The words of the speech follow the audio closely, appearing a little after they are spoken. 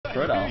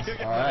Protoss.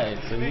 Alright,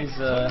 so he's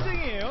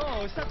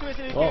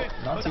well,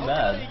 not too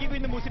bad.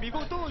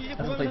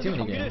 Hasn't played too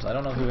many games. I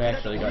don't know who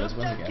actually got his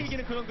wins against.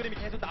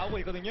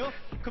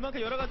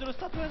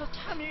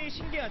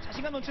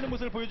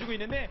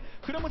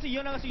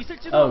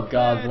 Oh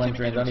god,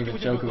 Blender in, don't even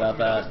joke about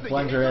that.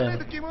 Blender in.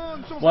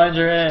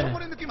 Blender in.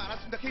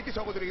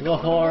 The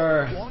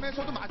horror.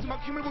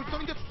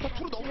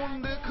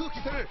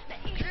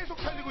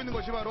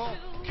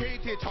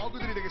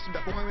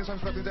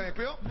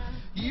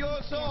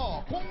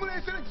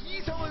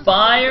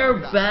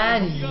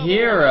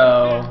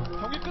 Firebathero,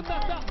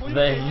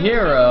 the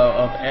hero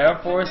of Air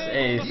Force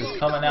Ace, is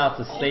coming out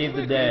to save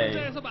the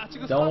day.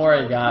 Don't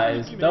worry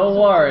guys, don't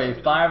worry,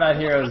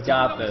 Firebathero's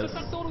got this.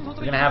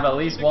 We're gonna have at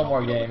least one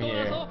more game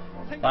here.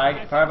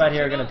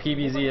 Firebathero gonna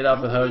PBZ it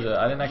up with HoeJJa.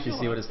 I didn't actually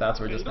see what his stats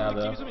were just now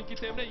though.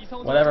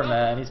 Whatever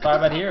man, he's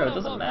Firebathero. It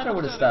doesn't matter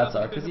what his stats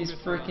are because he's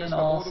freaking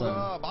awesome.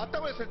 Come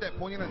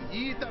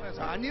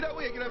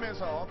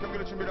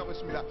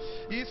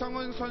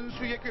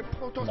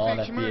on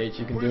FBH,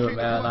 you can do it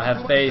man. I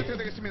have faith.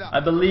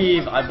 I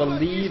believe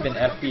in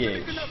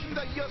FBH.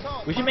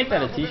 We should make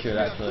that a t-shirt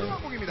actually.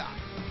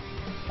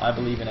 I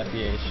believe in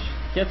FBH.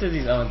 Kiet says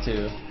he's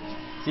 0-2.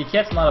 See,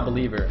 Kiet's not a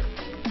believer.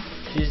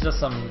 She's just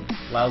some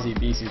lousy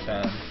BC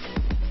fan.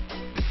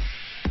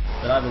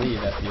 But I believe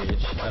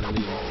FBH. I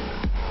believe it.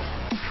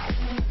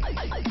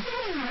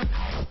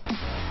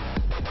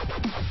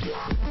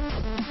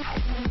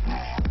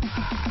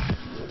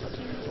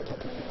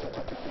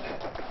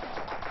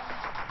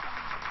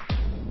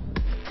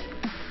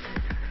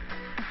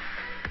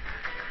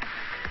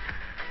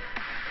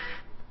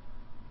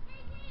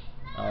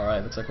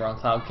 Alright, looks like we're on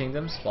Cloud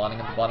Kingdom, spawning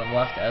at the bottom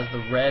left as the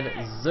red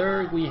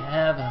Zerg. We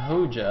have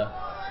HoeJJa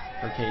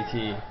for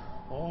KT.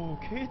 오,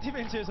 KT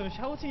벤치에서는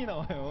샤우팅이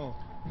나와요.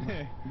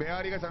 네.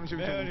 메아리가 잠시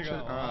And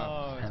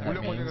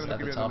that means at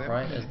the top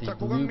right as the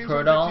blue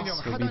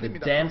Protoss will be the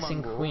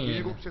Dancing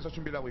Queen.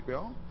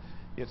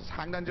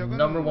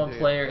 #1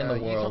 player in the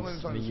world,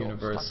 in the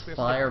universe,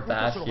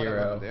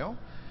 Firebathero.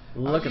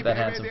 Look at that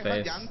handsome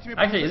face.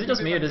 Actually, is it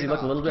just me or does he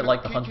look a little bit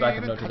like the Hunchback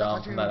of Notre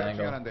Dame from that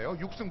angle?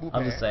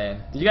 I'm just saying.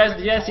 Did you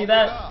guys see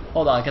that?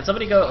 Hold on, can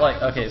somebody go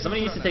okay,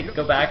 somebody needs to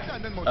go back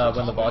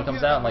when the ball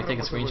comes out and take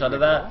a screenshot of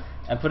that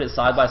and put it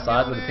side by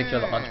side with a picture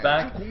of the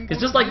Hunchback.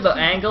 It's just like the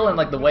angle and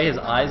the way his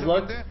eyes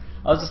looked. I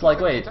was just like,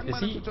 wait, is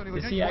he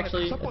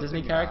actually a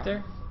Disney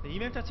character? He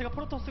had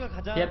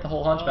the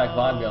whole Hunchback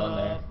vibe going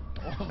there.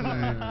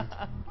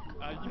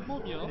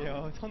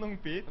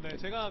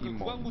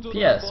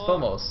 PS,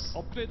 FOMOS.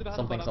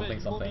 Something.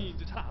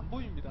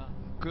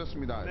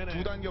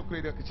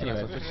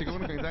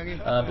 Anyway,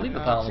 I believe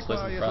the pylon was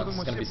placed in front. It's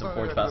going to be some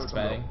Forge Fast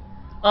expanding.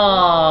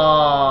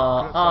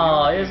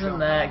 Aww, isn't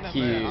that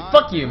cute?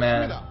 Fuck you,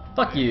 man.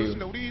 Fuck you.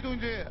 Look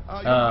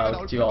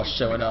at you all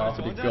showing off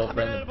with your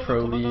girlfriend in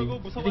Pro League.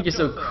 You think you're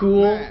so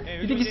cool?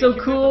 You think you're so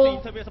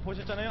cool? Fuck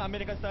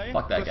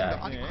that guy.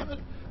 Anyway.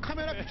 So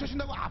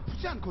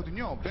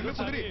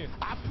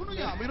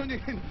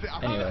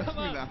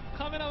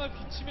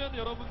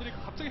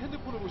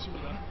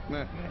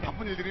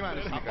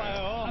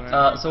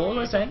what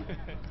was I saying?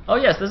 Oh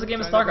yes, there's a game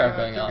of StarCraft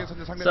going on.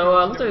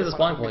 So looks like there's a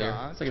spawn pool here.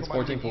 Looks like it's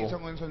 14 pool.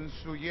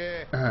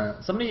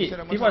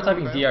 People are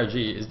typing DRG.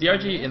 Is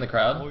DRG in the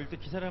crowd?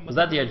 Was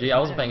that DRG? I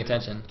wasn't paying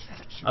attention.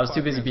 I was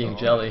too busy being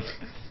jelly.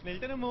 Anyway,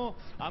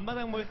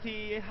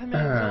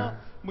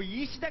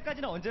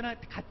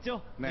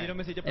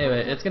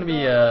 it's gonna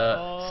be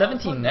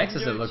 17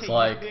 Nexus it looks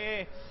like.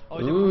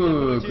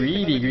 Ooh,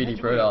 greedy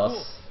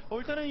Protoss.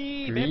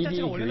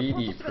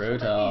 Greedy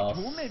Protoss.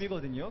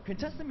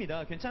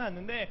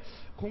 괜찮았는데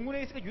공군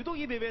에이스가 유독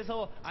이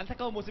맵에서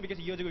안타까운 모습이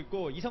계속 이어지고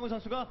있고 이성훈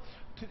선수가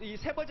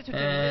세 번째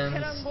최초인데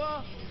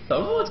테란과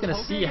everyone's gonna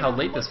see how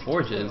late this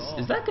forge is.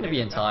 Is that gonna be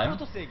in time?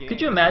 Could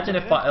you imagine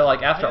if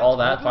after all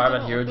that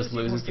Firebathero just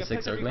loses to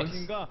 6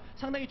 Zerglings?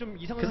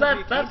 Because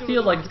that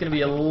feels like it's gonna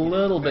be a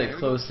little bit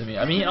close to me.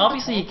 I mean,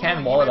 obviously he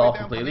can wall it off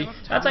completely.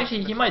 That's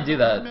actually, he might do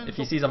that if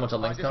he sees how much of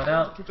links coming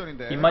out.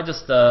 He might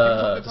just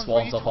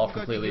wall himself off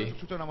completely.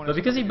 But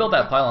because he built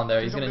that pylon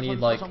there, he's gonna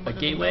need a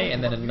gateway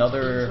and then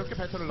another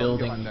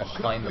building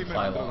behind the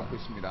pylon.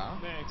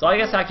 So I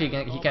guess actually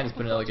he can just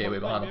put another gateway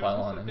behind the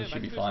pylon and he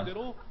should be fine.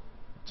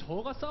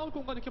 저가 싸울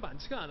공간이 그렇게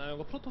많지가 않아요.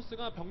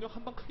 프로토스가 병력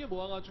한 방 크게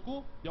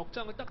모아가지고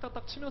역장을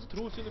딱딱딱 치면서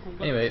들어올 수 있는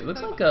공간. Anyway, it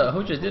looks like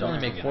HoeJJa did only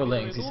make 4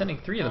 links. He's sending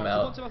 3 of them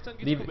out.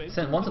 He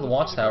sent one to the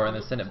watchtower and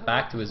then sent it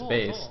back to his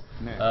base.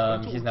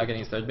 He's now getting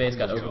his 3rd base.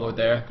 Got Overlord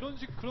there.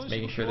 Just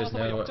making sure there's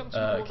no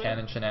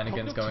cannon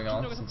shenanigans going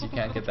on, since you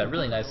can't get that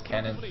really nice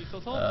cannon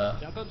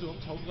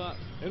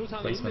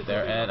placement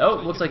there. And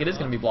oh, looks like it is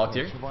going to be blocked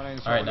here. All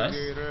right, nice.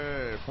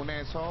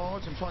 So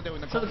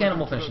the cannon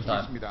will finish in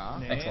time.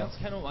 Excellent.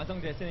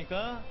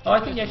 Oh, I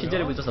think he actually did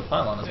it with just a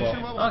pylon as well.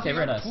 Okay,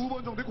 very nice.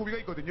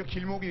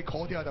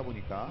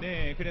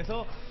 네,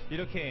 그래서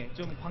이렇게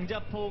좀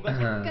광자포가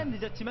약간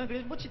늦었지만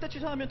그래도 뭐 진짜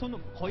취소하면 돈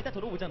거의 다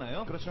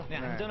들어오잖아요. 그렇죠. 네,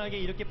 안전하게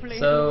이렇게 플레이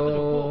해도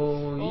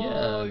좋고.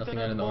 Yeah,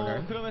 nothing out of the order.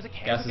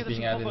 Gas is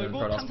being added in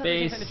Protoss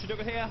base.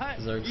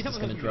 Zerg's just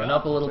going to drone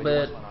up a little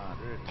bit.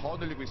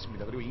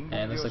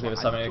 And looks like they have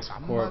a summoning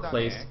core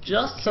placed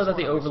just so that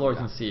the Overlord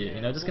can see it.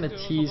 You know, just gonna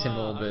tease him a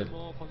little bit.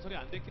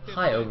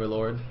 Hi,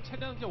 Overlord.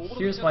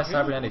 Here's my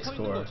cybernetics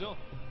core.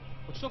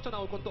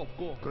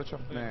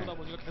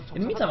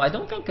 In the meantime, I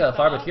don't think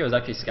Firebathero has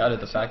actually scouted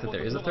the fact that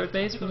there is a third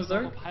base from the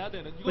Zerg,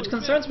 which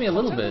concerns me a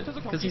little bit,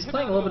 because he's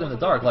playing a little bit in the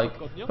dark. Like,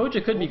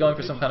 HoeJJa could be going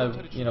for some kind of,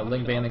 you know,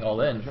 Ling banding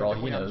all in, for all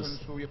he knows.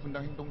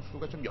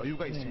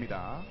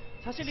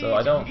 So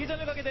I don't... I'm a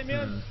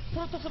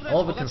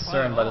little bit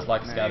concerned by this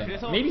lack of scouting.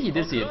 Maybe he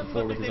did see it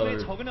before with his other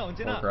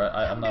worker,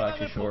 I'm not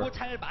actually sure.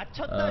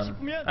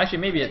 Actually,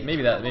 maybe he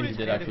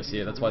did actually see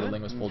it, that's why the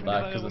Ling was pulled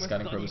back, because the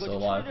scouting probe was still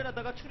alive. But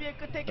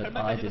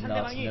I did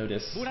not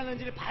notice.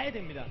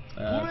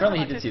 Apparently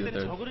he did see the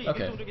third.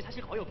 Okay.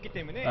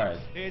 Alright.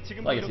 I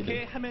guess he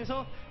did.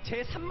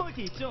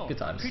 Good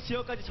times.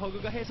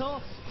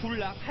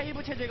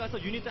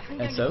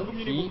 And so,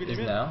 he is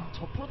now...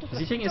 Is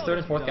he taking his third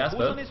and fourth gas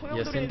both?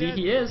 Yes, indeed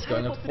he is,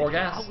 going up to 4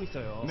 gas.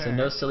 So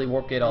no silly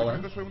warp gate all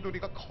in. The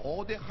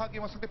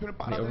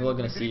Overlord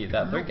gonna see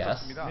that third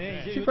gas.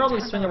 Should probably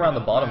swing around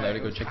the bottom there to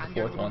go check the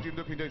fourth one.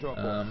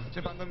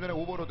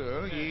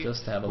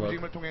 Just to have a look.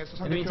 In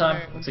the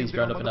meantime, looks like he's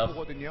ground up enough.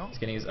 He's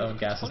getting his own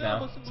gases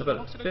now. It's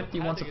about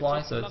 51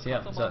 supply, so it's,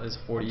 yeah, it's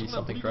 40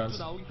 something drones.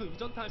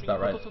 That's about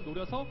right.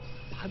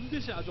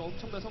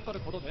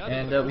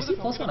 And we see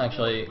 +1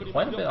 actually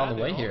quite a bit on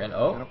the way here, and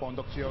oh,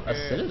 a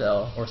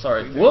Citadel, or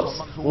sorry,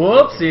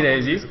 whoopsie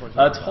daisies,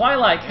 a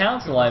Twilight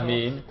Council I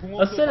mean,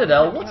 a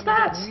Citadel, what's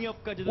that?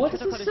 What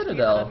is a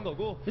Citadel?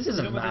 This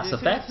isn't Mass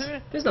Effect,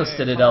 there's no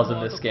Citadels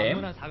in this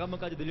game.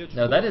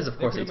 No, that is of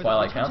course a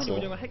Twilight Council.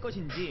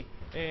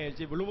 And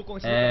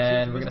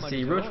we're gonna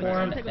see Roach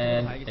Horn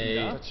and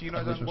a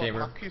Evolution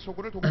Chamber.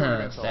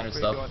 Standard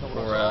stuff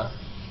for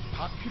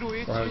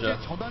HoeJJa.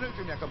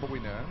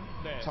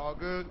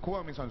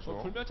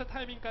 불멸차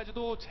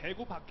타이밍까지도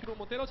재고 바퀴로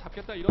뭐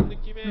때려잡겠다 이런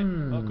느낌의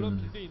그런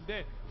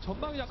빌드인데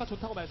전망이 약간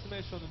좋다고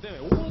말씀해 주셨는데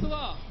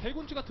오버로드가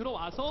대군주가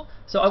들어와서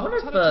So I wonder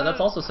if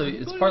that's also so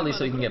it's partly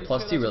so you can get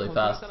 +2 really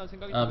fast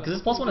because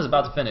this +1 is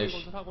about to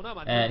finish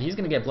and he's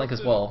gonna get blink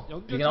as well.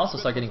 You can also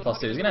start getting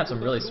 +2. He's gonna have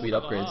some really sweet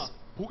upgrades.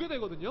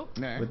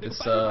 With this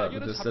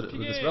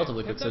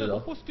relatively quick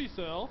Citadel.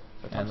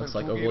 And looks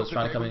like Overlord's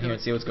trying to come in here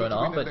and see what's going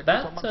on, but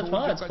that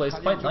Twilight's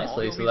placed quite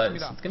nicely, so that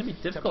it's going to be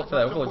difficult for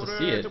that Overlord to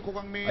see it.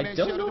 I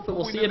don't know if it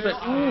will see it, but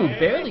ooh,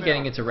 barely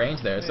getting into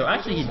range there. So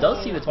actually he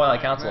does see the Twilight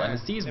Council, and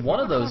he sees one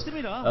of those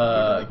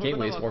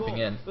gateways warping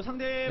in.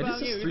 It is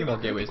just 3 more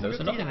gateways though,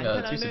 so nothing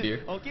too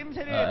severe.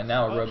 And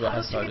now a robot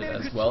has started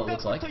as well, it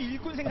looks like. A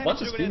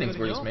bunch of speedings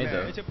were just made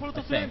though, I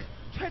think.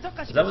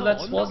 Is that what that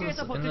was in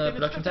the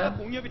production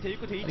tab? I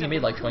think he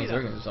made like 20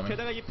 Zerglings or something. In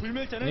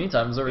the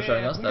meantime, Zerg is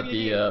showing us that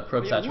the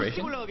probe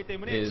saturation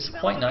is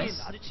quite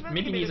nice.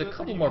 Maybe needs a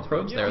couple more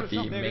probes there at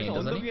the main,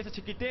 doesn't he?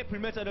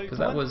 Because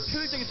that was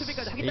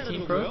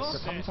 18 probes?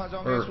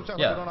 Or,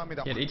 yeah,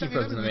 he had 18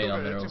 probes in the main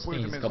on minerals. He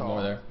needs a couple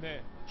more there.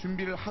 In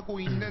the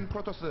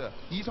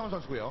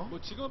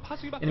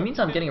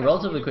meantime, getting a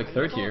relatively quick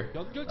third here,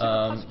 with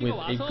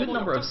a good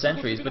number of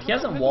sentries, but he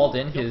hasn't walled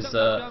in his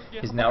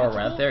narrow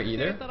ramp there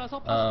either,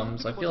 so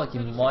I feel like you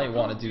might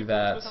want to do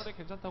that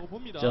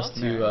just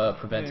to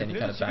prevent any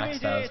kind of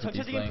backstabs with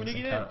these Lings,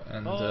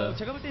 and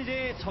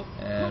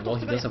well,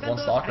 he does have one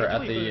Stalker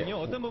at the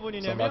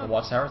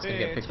Watchtower, it's going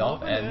to get picked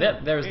off, and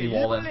there's the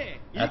wall in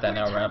at that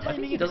narrow ramp. I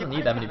think he doesn't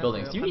need that many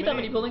buildings. Do you need that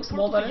many buildings to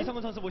wall that in?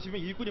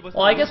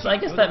 Well, I guess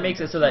that makes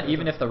it so that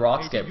even if the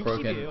rocks get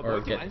broken or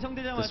get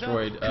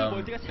destroyed,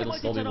 it'll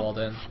still be walled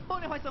in.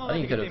 I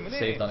think he could have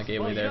saved on a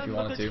gateway there if he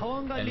wanted to,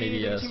 and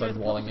maybe started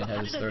walling in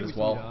his third as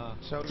well.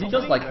 He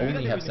does like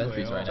only have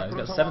sentries right now. He's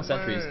got 7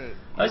 sentries.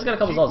 Oh, he's got a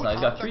couple Zealots now. He's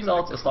got 3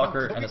 Zealots, a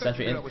Stalker, and a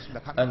sentry, and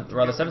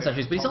rather 7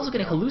 sentries. But he's also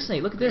getting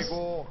Hallucinate. Look at this.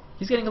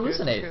 He's getting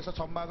Hallucinate.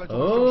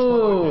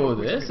 Oh,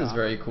 this is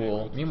very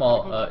cool.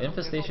 Meanwhile,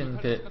 Infestation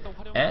Pit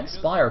and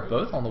Spire are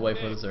both on the way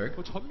for the Zerg.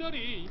 But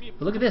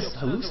look at this.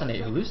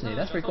 Hallucinate.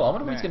 That's very cool. I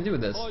wonder what he's going to do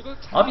with this.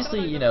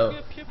 Obviously, you know,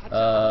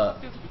 a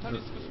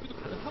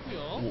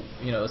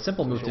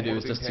simple move to do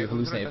is just to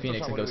hallucinate a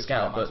Phoenix and go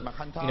scout, but,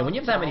 you know, when you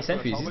have that many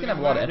sentries, he's going to have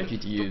a lot of energy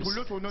to use.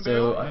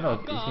 So, I don't know,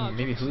 he can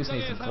maybe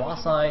hallucinate some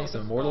Colossi,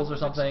 some Mortals or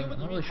something. I'm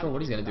not really sure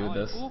what he's going to do with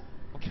this.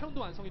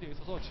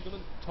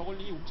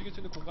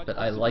 But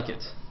I like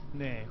it.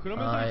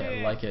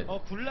 I like it.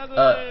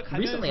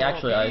 Recently,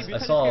 actually, I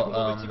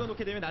saw,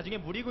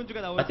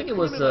 I think it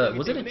was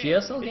it a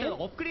GSL game?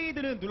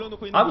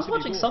 I was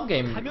watching some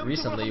game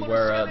recently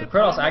where the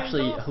Protoss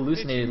actually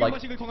hallucinated like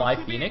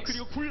 5 Phoenix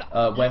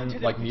when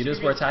like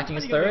mutas were attacking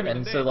his third,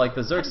 and so like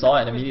the Zerg saw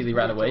it and immediately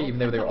ran away, even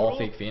though they were all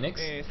fake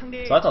Phoenix.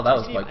 So I thought that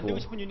was quite cool. I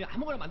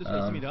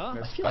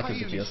feel like it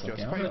was a GSL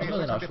game. I'm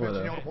really not sure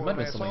though. It might have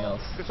been something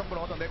else.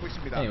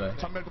 Anyway.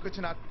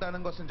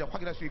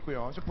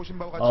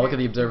 Oh, look at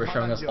the observer server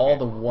showing us all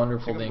the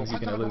wonderful things you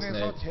can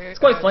hallucinate. It's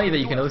quite funny that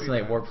you can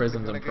hallucinate warp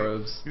prisms and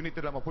probes.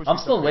 I'm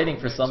still waiting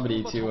for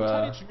somebody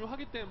to,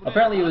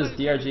 apparently it was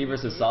DRG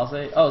versus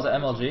Sayle. Oh, is it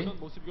MLG?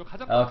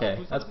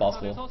 Okay, that's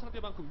possible.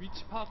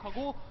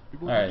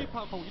 Alright,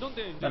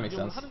 that makes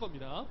sense.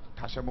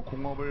 다시 한번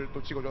공업을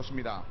또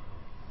찍어줬습니다.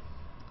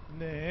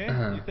 네,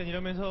 일단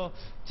이러면서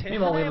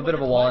Meanwhile, we have a bit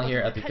of a wall in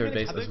here at the third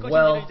base as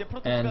well,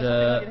 and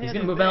he's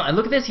gonna move out. And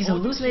look at this, he's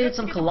hallucinated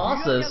some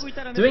Colossus,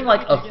 doing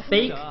like a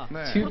fake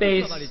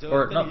two-base,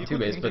 or not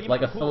two-base, but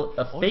like a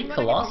fake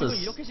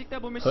Colossus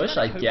push,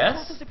 I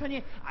guess.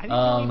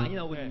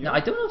 Now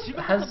I don't know if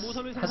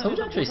has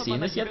HoeJJa actually seen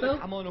this yet though?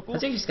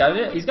 Has he actually scouted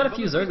it? He's got a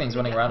few Zerglings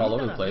running around all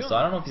over the place, so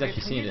I don't know if he's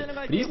actually seen it.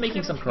 But he's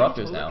making some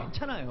Corruptors now.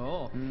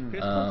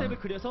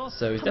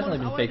 So he's definitely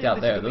been faked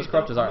out there. Those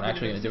Corruptors aren't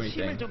actually gonna do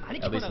anything,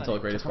 at least until the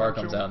Greatest Fire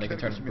comes out and they can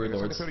turn into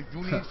Broodlords. So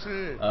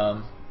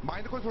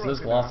those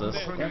Colossus,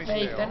 they're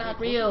fake, they're not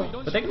real,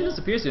 but they can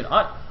disappear soon.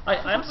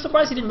 I'm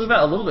surprised he didn't move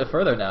out a little bit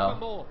further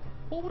now.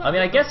 I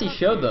mean, I guess he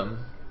showed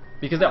them.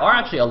 Because there are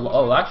actually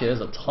actually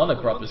there's a ton of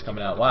Corruptors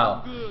coming out.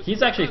 Wow,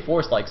 he's actually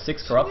forced like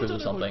 6 Corruptors or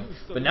something.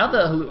 But now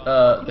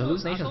the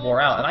hallucinations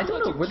wore out, and I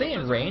don't know, were they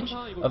in range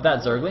of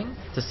that Zergling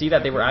to see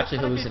that they were actually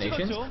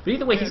hallucinations? But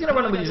either way, he's gonna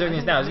run with these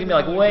Zerglings now. He's gonna be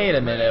like, wait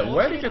a minute,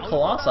 where did your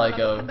Colossi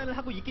go?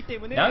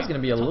 Now he's gonna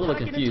be a little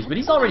bit confused. But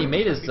he's already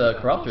made his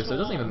Corruptors, so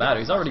it doesn't even matter.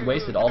 He's already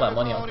wasted all that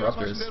money on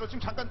Corruptors.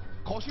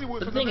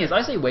 But the thing is,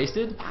 I say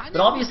wasted,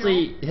 but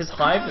obviously his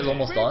Hive is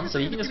almost done, so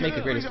he can just make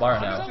the Greatest Fire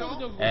now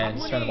and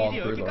just turn them all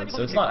into Broodlords.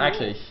 So it's not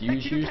actually a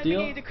huge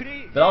deal,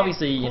 but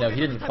obviously, you know,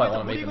 he didn't quite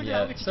want to make them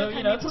yet. So,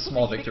 you know, it's a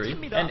small victory,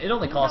 and it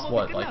only costs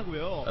what, like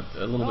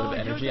a little bit of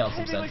energy on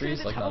some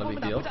sentries, like not a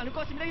big deal.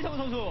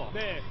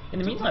 In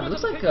the meantime, it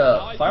looks like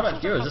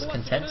Firebathero is just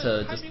content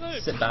to just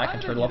sit back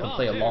and turtle up and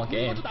play a long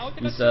game.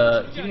 He's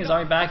keeping his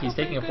army back. He's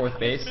taking a 4th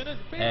base,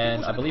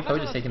 and I believe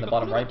HoeJJa's taking the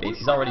bottom right base.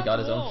 He's already got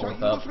his own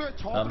 4th up.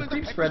 The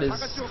creep spread is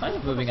kind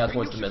of moving out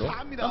towards the middle.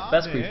 Not the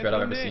best creep spread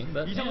I've ever seen,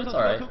 but yeah, it's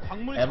alright.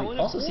 And we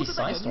also see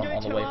Psystorm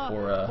on the way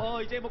for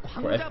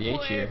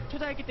FBH here.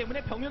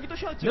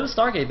 No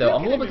Stargate though.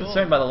 I'm a little bit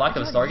concerned by the lack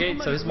of a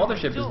Stargate, so his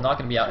mothership is not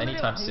going to be out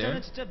anytime soon.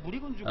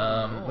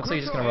 Looks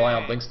like he's just going to rely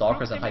on Blink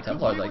Stalkers and High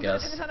Templars, I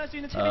guess,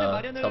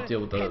 to help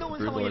deal with the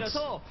Broodlords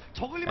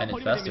and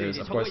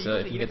Infestors. Of course,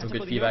 if you get some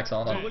good feedbacks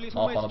off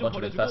on a bunch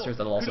of Infestors,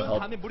 that'll also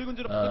help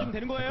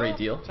a great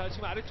deal.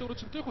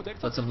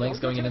 But some Lings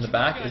going in the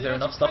back. Is there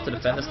enough stuff to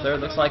defend this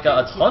third? Looks like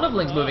a ton of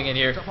Lings moving in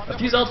here. A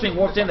few Zealots being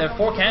warped in. There are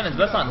 4 cannons,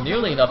 but that's not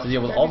nearly enough to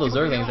deal with all those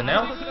Zerglings. And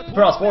now the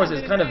Protoss Force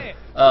is kind of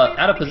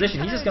out of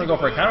position. He's just going to go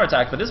for a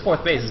counterattack, but this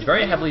 4th base is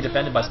very heavily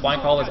defended by Spine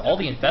Crawlers. All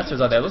the Infestors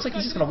are there. Looks like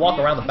he's just going to walk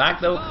around the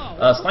back though,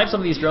 snipe some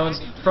of these drones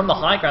from the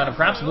high ground and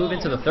perhaps move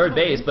into the 3rd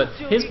base, but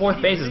his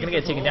 4th base is going to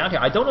get taken down here.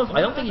 I don't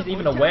think he's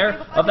even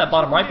aware of that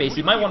bottom right base.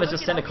 He might want to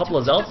just send a couple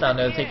of Zealots down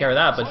there to take care of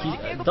that, but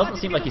it doesn't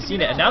seem like he's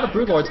seen it. And now the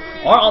Broodlords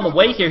are on the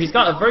way here. He's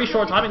got a very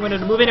short timing window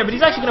to move in here, but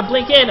he's actually going to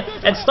blink in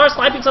and start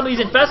sniping some of these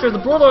Infestors.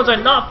 The Broodlords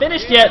are not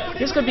finished yet.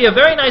 This could be a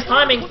very nice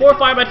timing for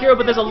Firebathero,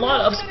 but there's a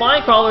lot of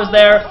Spine Crawlers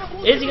there.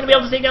 Is he going to be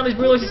able to take down these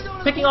Broodlords? He's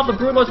picking off the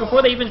Broodlords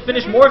before they even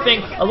finish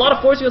morphing. A lot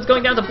of force fields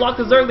going down to block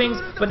the Zerglings,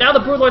 but now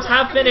the Broodlords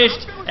have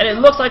finished, and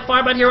it looks like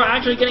Firebathero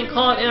actually getting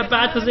caught in a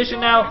bad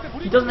position now.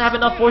 He doesn't have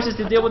enough forces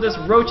to deal with this.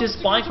 Roaches,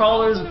 Spine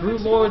Crawlers,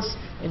 Broodlords,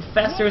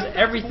 Infestors,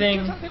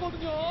 everything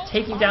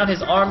taking down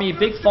his army.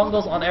 Big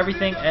fungals on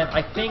everything, and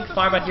I think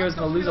Firebathero is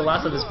going to lose the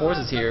last of his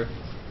forces here.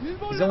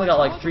 He's only got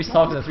like 3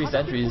 Stalkers and 3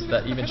 Sentries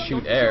that even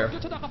shoot air.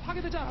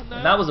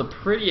 And that was a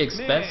pretty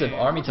expensive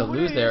army to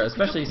lose there,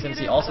 especially since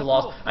he also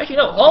lost... Actually,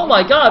 no. Oh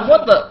my god,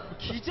 what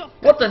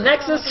the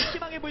Nexus?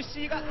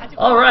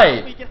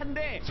 Alright.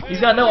 He's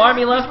got no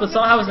army left, but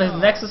somehow his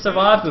Nexus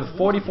survived with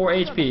 44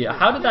 HP.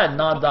 How did that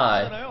not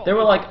die? There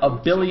were like a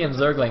billion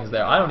Zerglings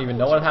there. I don't even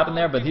know what happened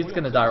there, but he's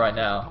gonna die right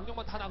now.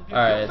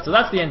 Alright, so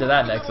that's the end of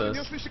that Nexus.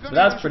 But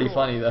that's pretty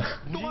funny though.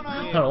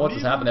 I don't know what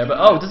just happened there, but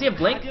oh, does he have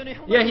Blink?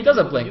 Yeah, he does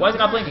have Blink. Why is he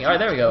not blinking? Alright,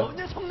 there we go.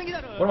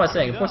 What am I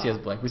saying? Of course he has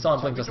Blink. We saw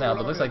him blink just now,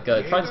 but it looks like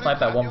trying to snipe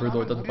that one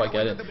Broodlord, doesn't quite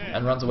get it,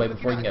 and runs away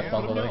before he can get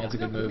fungled. I think that's a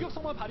good move.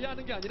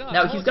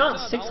 Now, he's got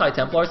 6 High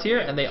Templars here,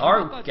 and they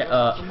are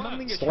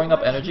storing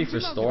up energy for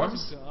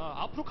storms.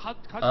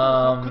 But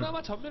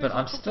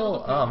I'm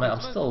still, oh man,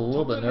 I'm still a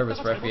little bit nervous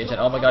for FBH. And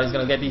oh my god, he's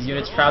gonna get these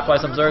units trapped by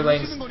some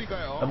Zerglings.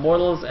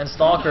 Immortals and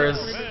Stalkers,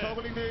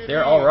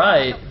 they're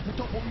alright.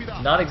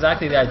 Not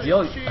exactly the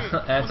ideal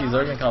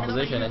anti-Zergling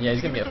composition, and yeah,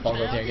 he's gonna be a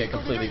fungal here and get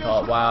completely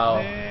caught.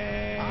 Wow.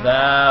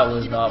 That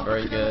was not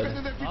very good.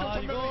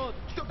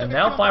 And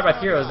now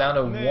Firebathero is down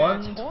to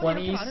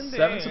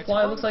 127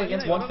 supply, it looks like,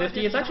 against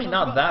 150. It's actually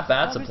not that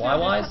bad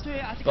supply-wise,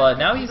 but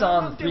now he's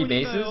on 3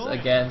 bases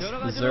against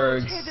the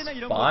Zerg's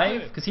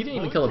 5, because he didn't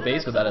even kill a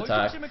base with that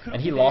attack,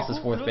 and he lost his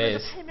 4th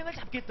base.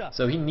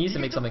 So he needs to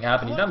make something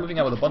happen. He's now moving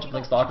out with a bunch of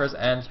Blink Stalkers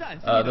and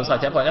those High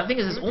Templars. And the thing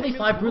is, there's only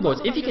 5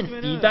 Broodlords. If he can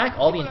feed back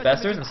all the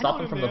Infestors and stop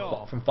them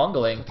from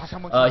fungling,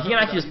 he can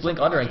actually just blink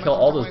under and kill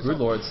all those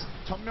Broodlords.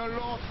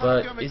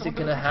 But is it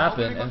going to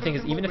happen? And the thing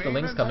is, even if the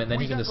Lings come in, then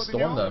he can just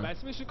storm them.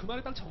 주신 그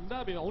말이 딱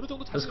정답이에요. 어느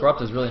정도 This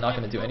Corrupt is really not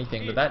going to do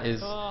anything, but that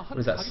is, what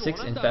is that,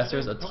 6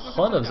 Infestors, a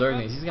ton of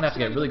Zerglings. He's going to have to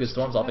get really good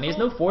Storms off, and he has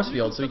no Force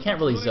Field, so he can't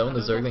really zone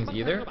the Zerglings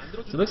either.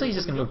 So it looks like he's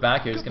just going to move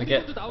back here. He's going to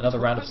get another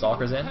round of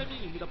Stalkers in.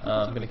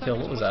 I'm going to kill,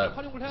 what was that?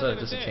 Was that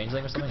just a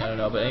Changeling or something? I don't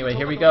know, but anyway,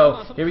 here we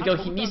go. Here we go.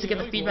 He needs to get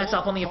the feedbacks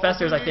off on the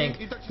Infestors, I think.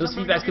 Those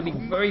feedbacks could be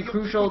very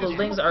crucial. The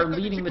Lings are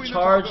leading the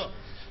charge.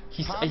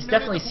 He's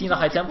definitely seen the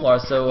High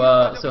Templar, so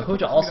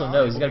HoeJJa also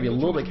knows he's got to be a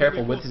little bit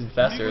careful with his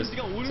Infestors.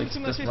 So he's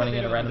just running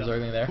in a random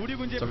Zergling there.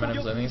 Some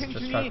random Zerglings,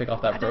 just trying to pick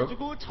off that probe.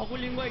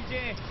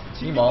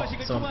 Meanwhile,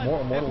 some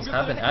more Immortals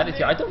have been added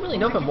here. I don't really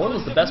know if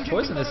Immortal is the best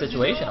choice in this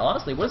situation,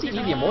 honestly. What does he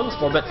need the Immortals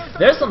for? But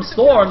there's some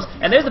Storms,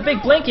 and there's the big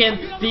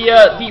Blinken. The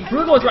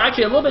Broodlords were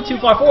actually a little bit too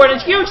far forward,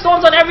 and huge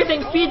Storms on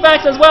everything,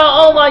 feedbacks as well.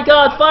 Oh my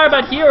god,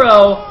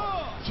 Firebathero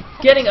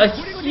getting a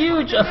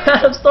huge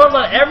amount of storms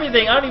on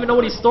everything. I don't even know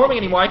what he's storming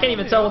anymore. I can't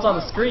even tell what's on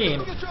the screen.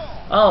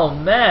 Oh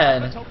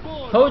man.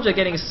 HoeJJa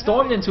getting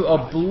stormed into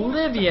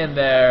oblivion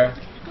there.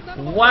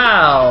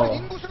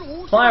 Wow.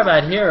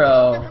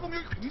 Firebathero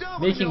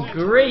making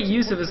great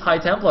use of his High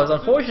Templars.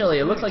 Unfortunately,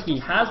 it looks like he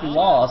has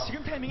lost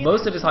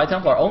most of his High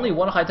Templar. Only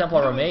one High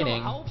Templar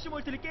remaining.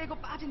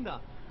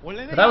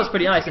 But that was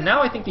pretty nice, and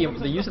now I think the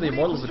use of the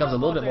Immortals becomes a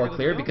little bit more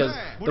clear, because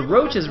the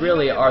Roaches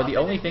really are the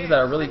only things that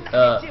are really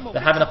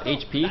that have enough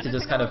HP to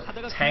just kind of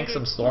tank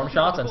some storm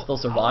shots and still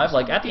survive.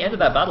 Like at the end of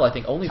that battle, I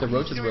think only the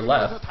Roaches were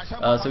left,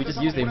 so we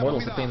just used the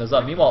Immortals to clean those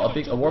up. Meanwhile,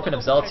 a Warpin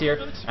of Zealots here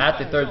at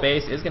the third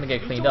base is going to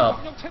get cleaned up.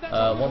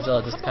 One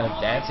Zealot just kind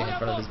of dancing in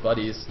front of his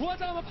buddies,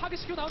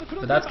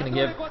 but that's going to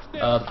give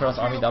the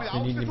Protoss army the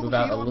opportunity to move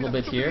out a little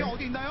bit here.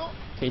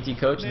 KT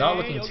Coach not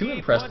looking too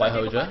impressed by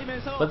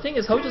HoeJJa, but the thing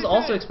is, HoeJJa's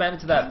also expanded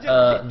to that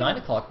 9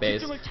 o'clock base,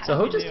 so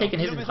HoeJJa's taken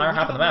his entire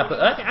half of the map. But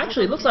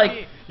actually, it looks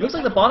like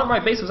the bottom right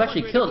base was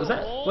actually killed. Is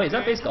that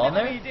base gone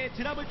there?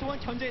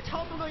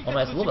 Oh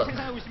man, it's a little bit.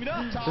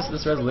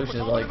 This resolution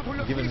is like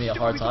giving me a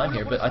hard time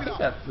here. But I think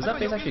was that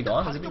base actually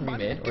gone? Has it been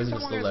remade, or is it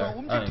just still there?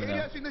 I don't even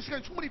know.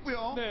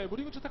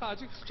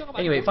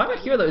 Anyway,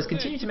 Firebathero though is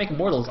continuing to make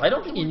Immortals. I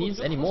don't think he needs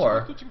any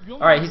more.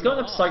 All right, he's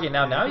going up to Stargate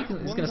now. Now he's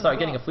going to start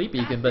getting a Fleet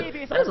Beacon, but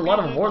that is a lot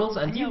of Immortals,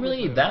 and do you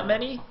really need that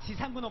many?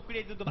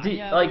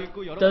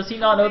 Does he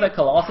not know that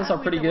Colossus are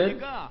pretty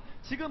good?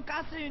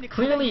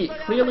 Clearly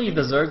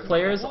the Zerg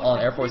players on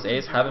Air Force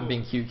Ace haven't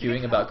been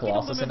QQing about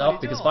Colossus enough,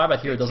 because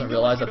Firebathero doesn't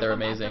realize that they're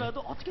amazing.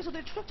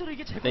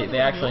 They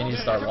actually need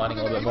to start whining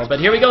a little bit more. But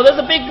here we go, there's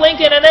a big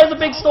Blinken, and there's the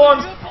big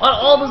Storms on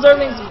all the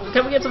Zerglings.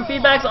 Can we get some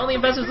feedbacks on the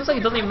Infestors? Looks like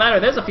it doesn't even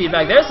matter. There's a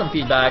feedback, there's some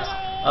feedbacks.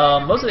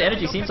 Most of the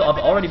energy seems to have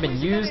already been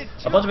used.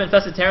 A bunch of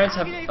infested Terrans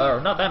have, or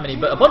not that many,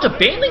 but a bunch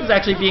of Banelings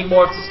actually being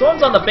morphed.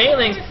 Storms on the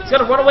Banelings. He's got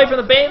to run away from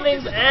the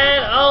Banelings,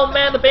 and oh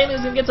man, the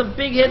Banelings gonna get some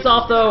big hits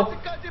off though.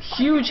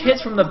 Huge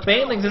hits from the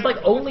Banelings. There's like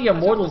only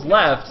Immortals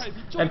left,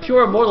 and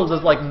pure Immortals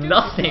is like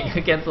nothing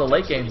against the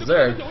late game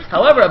Zerg.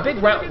 However, a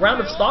big round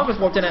of Stalkers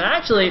warped in, and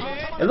actually,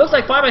 it looks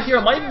like Firebathero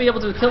might even be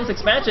able to kill this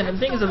expansion. And the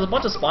thing is, there's a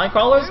bunch of Spine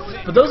Crawlers,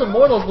 but those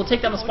Immortals will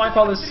take down the Spine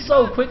Crawlers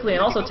so quickly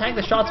and also tank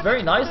the shots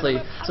very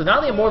nicely. So now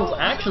the Immortals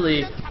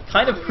actually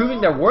kind of proving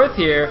their worth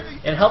here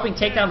in helping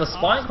take down the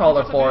Spine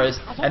Crawler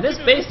forest, and this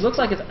base looks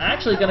like it's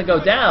actually going to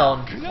go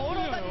down.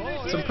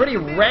 Some pretty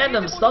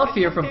random stuff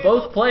here from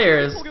both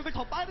players.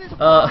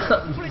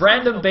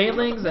 Random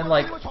Banelings and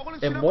like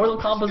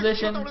Immortal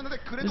composition.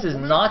 This is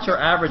not your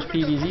average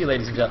PvZ,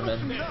 ladies and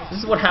gentlemen. This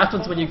is what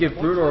happens when you give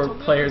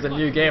Broodlord players a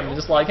new game and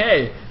just like,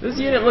 hey, this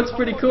unit looks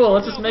pretty cool,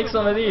 let's just make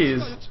some of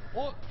these.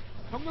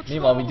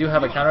 Meanwhile, we do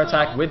have a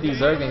counterattack with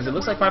these Zerglings. It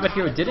looks like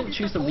Firebathero didn't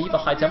choose to leave a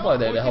High Templar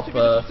there to help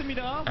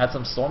add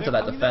some storm to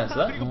that defense. So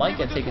that might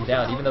get taken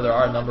down, even though there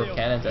are a number of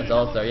cannons and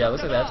zealots there. Yeah, it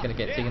looks like that's going to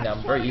get taken down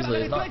very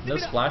easily. There's no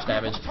splash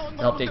damage to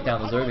help take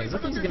down the Zerglings.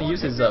 Looks like he's going to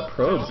use his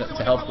probes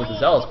to help with the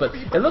zealots, but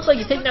it looks like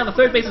he's taking down the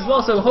third base as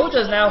well. So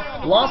HoeJJa has now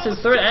lost his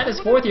third and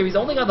his fourth here. He's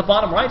only got the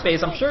bottom right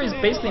base. I'm sure he's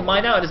basically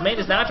mined out. His main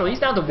is natural. He's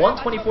down to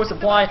 124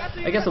 supply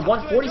against the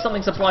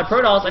 140-something supply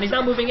Protoss, and he's now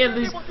moving in.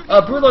 These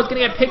Broodlords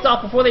going to get picked off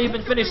before they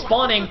even finish spawning.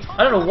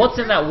 I don't know what's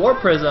in that War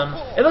Prism.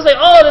 It looks like,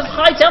 oh, this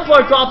High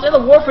Templar dropped in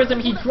the War Prism.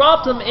 He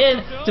dropped them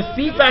in to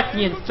feed back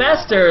the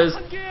Infestors.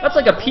 That's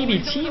like a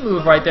PBT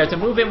move right there, to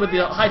move in with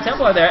the High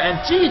Templar there. And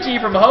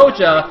GG from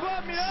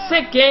HoeJJa.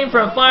 Sick game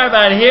from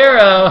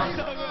Firebathero.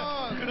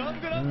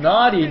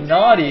 Naughty,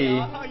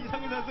 naughty.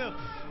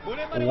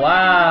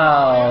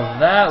 Wow,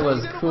 that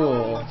was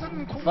cool.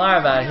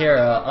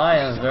 Firebathero, I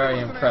am very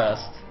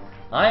impressed.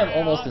 I am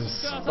almost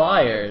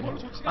inspired.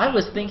 I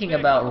was thinking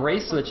about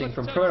race switching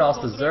from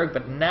Protoss to Zerg,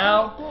 but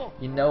now,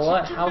 you know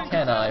what? How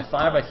can I?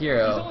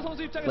 Firebathero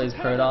plays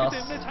Protoss.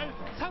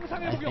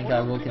 I think I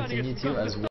will continue to as well.